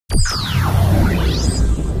Hey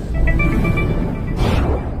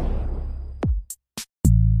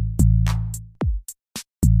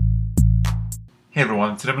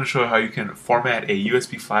everyone, today I'm going to show you how you can format a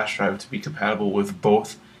USB flash drive to be compatible with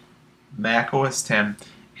both Mac OS X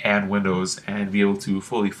and Windows and be able to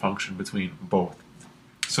fully function between both.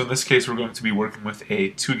 So in this case we're going to be working with a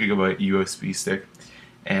 2 GB USB stick,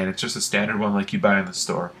 and it's just a standard one like you buy in the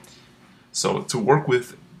store. So to work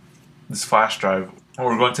with this flash drive, what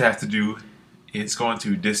we're going to have to do is go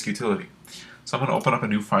into Disk Utility. So I'm going to open up a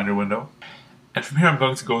new Finder window, and from here I'm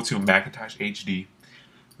going to go to Macintosh HD,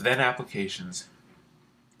 then Applications,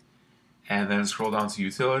 and then scroll down to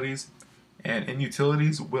Utilities, and in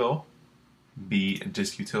Utilities will be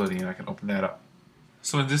Disk Utility, and I can open that up.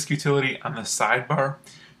 So in Disk Utility, on the sidebar,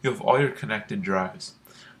 you have all your connected drives.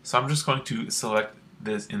 So I'm just going to select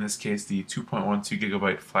this, in this case, the 2.12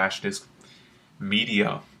 GB flash disk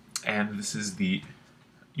media, and this is the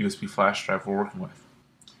USB flash drive we're working with.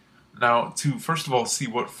 Now, to first of all see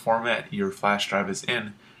what format your flash drive is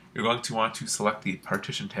in, you're going to want to select the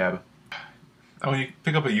Partition tab. Now when you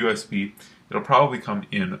pick up a USB, it'll probably come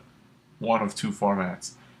in one of two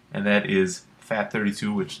formats, and that is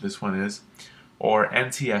FAT32, which this one is, or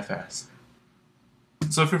NTFS.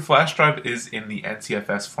 So if your flash drive is in the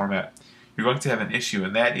NTFS format, you're going to have an issue,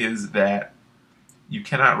 and that is that you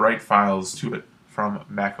cannot write files to it from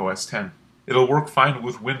Mac OS X. It'll work fine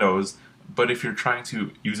with Windows, but if you're trying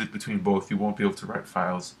to use it between both, you won't be able to write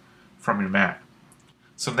files from your Mac.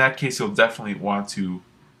 So in that case, you'll definitely want to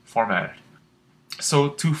format it. So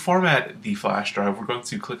to format the flash drive, we're going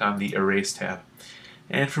to click on the Erase tab.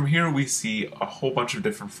 And from here we see a whole bunch of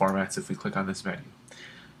different formats if we click on this menu.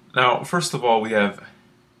 Now, first of all, we have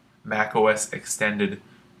Mac OS Extended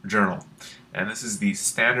Journal. And this is the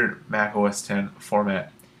standard Mac OS X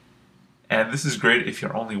format. And this is great if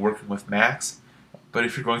you're only working with Macs, but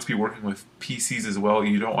if you're going to be working with PCs as well,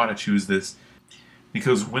 you don't want to choose this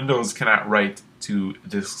because Windows cannot write to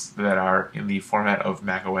disks that are in the format of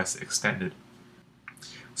Mac OS Extended.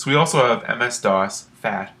 So we also have MS-DOS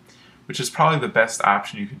FAT, which is probably the best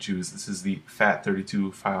option you can choose. This is the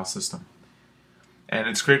FAT32 file system. And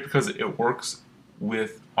it's great because it works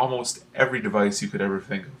with almost every device you could ever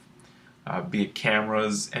think of. Be it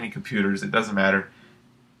cameras, any computers, it doesn't matter.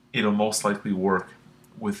 It'll most likely work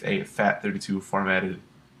with a FAT32 formatted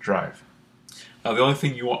drive. Now the only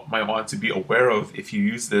thing you might want to be aware of if you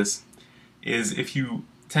use this is if you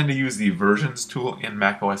tend to use the versions tool in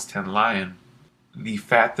Mac OS X Lion, the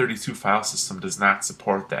FAT32 file system does not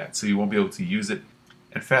support that, so you won't be able to use it.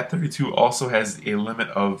 And FAT32 also has a limit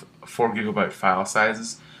of 4 GB file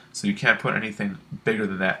sizes, so you can't put anything bigger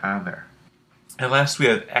than that on there. And last we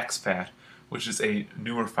have exFAT, which is a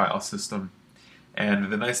newer file system.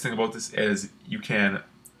 And the nice thing about this is you can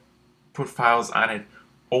put files on it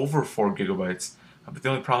over 4 GB, but the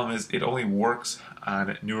only problem is it only works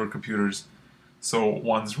on newer computers, so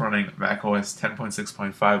ones running Mac OS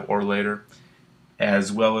 10.6.5 or later,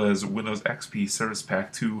 as well as Windows XP Service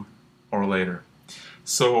Pack 2 or later.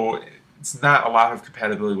 So it's not a lot of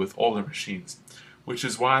compatibility with older machines, which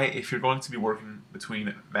is why if you're going to be working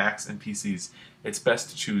between Macs and PCs, it's best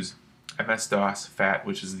to choose MS-DOS FAT,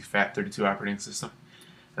 which is the FAT32 operating system,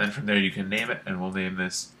 and then from there you can name it, and we'll name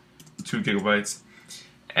this 2 GB,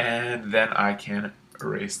 and then I can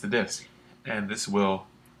erase the disk, and this will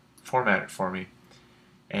format it for me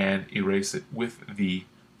and erase it with the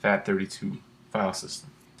FAT32 file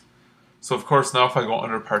system. So of course now if I go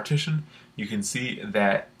under Partition, you can see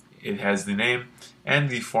that it has the name and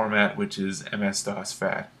the format, which is MS-DOS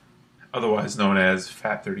FAT, otherwise known as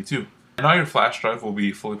FAT32. And now your flash drive will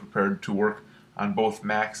be fully prepared to work on both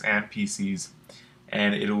Macs and PCs,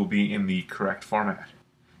 and it will be in the correct format.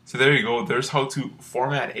 So there you go, there's how to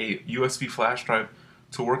format a USB flash drive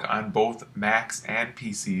to work on both Macs and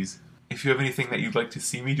PCs. If you have anything that you'd like to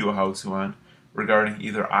see me do a how-to on regarding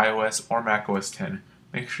either iOS or Mac OS X,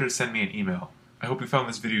 make sure to send me an email. I hope you found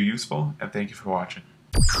this video useful, and thank you for watching.